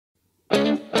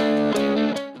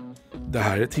Det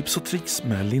här är Tips och tricks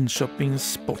med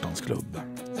Linköpings Sportdansklubb.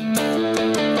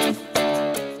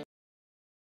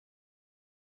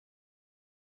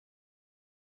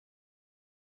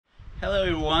 Hello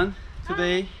everyone,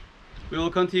 today we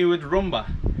will continue with Rumba.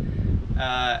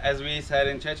 As we said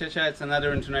in Cha-Cha-Cha, it's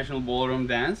another international ballroom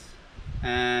dance,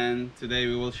 and today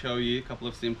we will show you a couple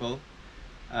of simple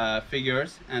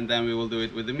figures, and then we will do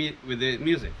it with the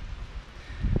music.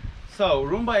 So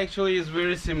Rumba actually is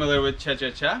very similar with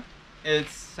Cha-Cha-Cha.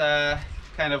 It's a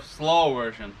kind of slow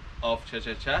version of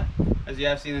Cha-Cha-Cha. As you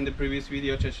have seen in the previous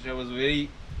video, Cha-Cha-Cha was very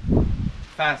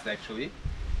fast actually.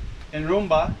 In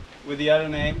Rumba, with the other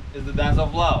name, is the dance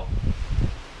of love.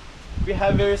 We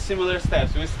have very similar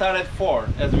steps. We start at 4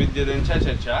 as we did in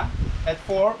Cha-Cha-Cha. At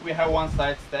 4 we have one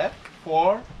side step,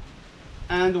 4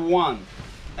 and 1.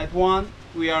 At 1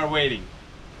 we are waiting.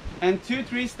 And 2,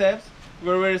 3 steps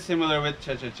were very similar with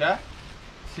Cha-Cha-Cha.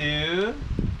 2,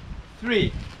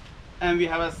 3. And we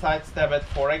have a side step at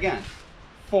 4 again.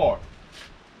 4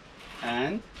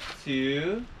 and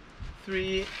 2,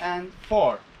 3 and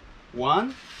 4.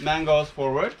 1, man goes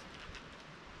forward.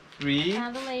 3,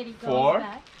 now the lady goes 4,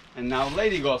 back. and now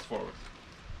lady goes forward.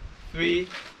 3,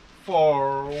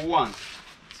 4, 1,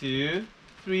 2,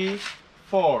 3,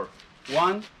 4.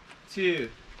 1, 2,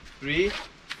 3,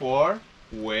 4.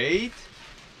 Wait.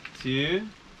 2,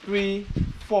 3,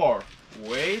 4.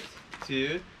 Wait.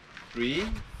 2, 3,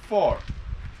 4.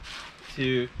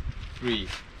 2, 3,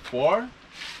 4.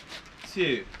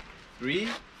 2, 3,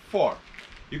 4.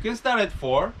 You can start at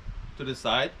 4 to the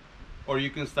side, or you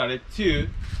can start at 2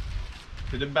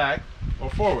 to the back or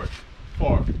forward.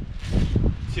 4,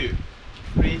 2,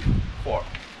 3, 4.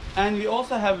 And we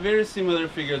also have very similar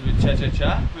figures with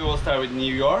Cha-Cha-Cha. We will start with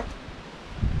New York,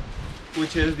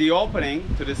 which is the opening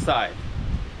to the side.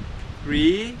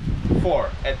 3, 4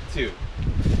 at 2.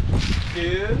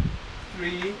 2,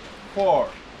 3, 4.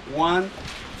 1,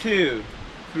 2,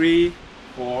 3,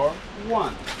 4.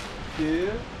 1,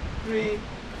 2, 3,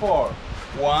 4.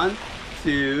 1,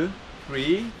 2,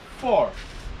 3, 4.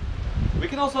 We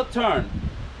can also turn.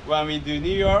 When we do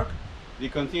New York, we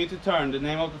continue to turn. The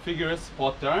name of the figure is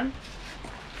spot turn.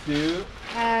 2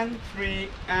 and 3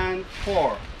 and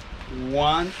 4.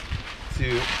 1,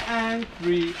 2 and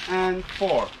 3 and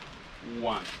 4.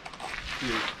 1, 2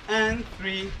 and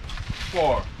 3,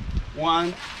 4.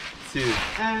 1, 2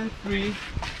 and 3,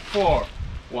 4.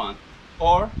 1.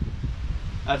 Or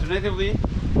alternatively,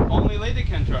 only lady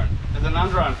can turn as an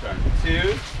underarm turn.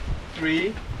 2,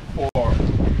 3, 4.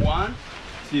 1,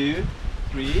 2,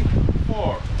 3,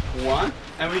 4. 1.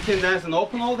 And we can dance an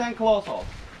open hold and close hold.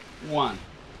 1,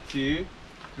 2,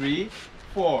 3,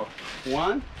 4.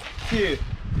 1, 2,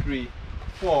 3,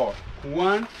 4.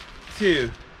 1,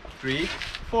 2, 3,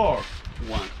 4.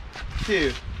 1,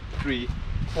 2, 3,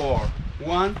 4.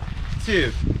 1,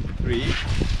 2, 3,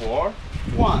 4.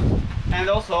 1. And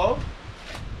also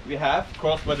we have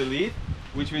crossbody lead,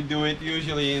 which we do it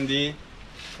usually in the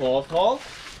closed hold.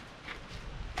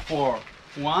 4,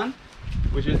 1,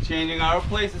 which is changing our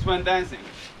places when dancing.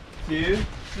 2,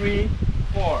 3,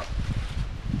 4.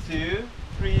 2,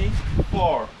 3,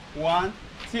 4. 1,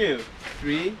 2,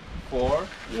 3, 4.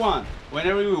 1.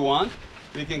 Whenever we want,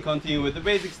 we can continue with the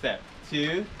basic step.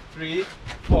 2, 3,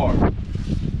 4.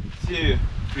 2,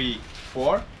 3,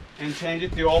 4. And change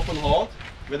it to open hold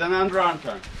with an underarm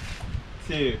turn.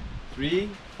 2, 3,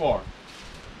 4.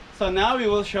 So now we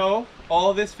will show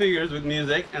all these figures with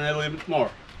music and a little bit more.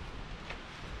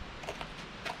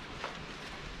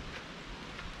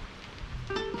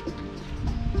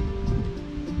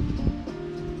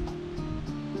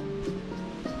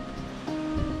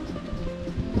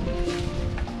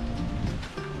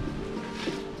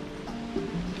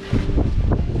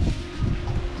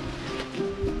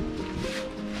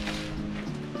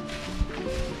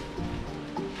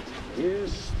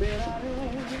 Esperare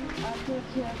a que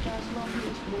sientas lo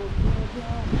mismo que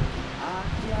yo, a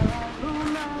que a la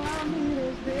luna la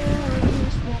mires del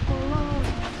mismo color.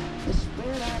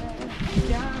 Esperaré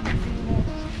que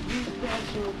adivines mis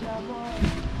versos de amor,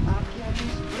 a que a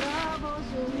mis bravos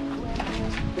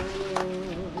encuentres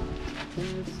dolor.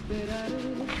 Esperaré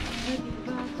a que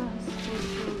bajas por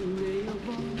donde yo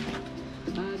voy,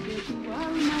 a que tu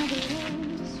alma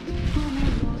veres como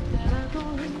yo te la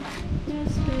doy.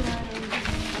 Esperaré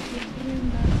a que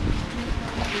aprendas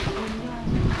mi soñar,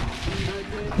 a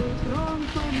que de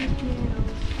pronto me quiero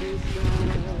besar.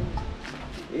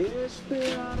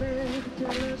 Esperaré que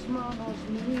las manos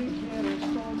me quieras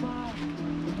tomar,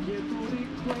 que tu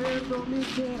recuerdo me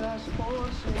quieras por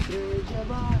siempre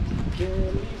llevar. Que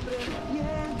libre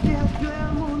viajes yo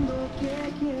el mundo que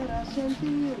quieras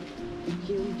sentir, y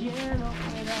que un lleno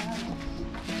quieras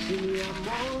y mi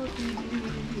amor te di.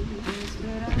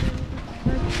 Esperaré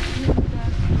a que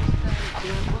sientas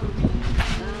nostalgia por mí.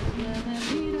 Nadie me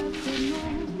mira que no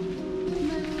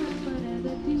me escaparé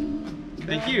de ti.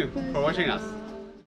 Thank you for watching us.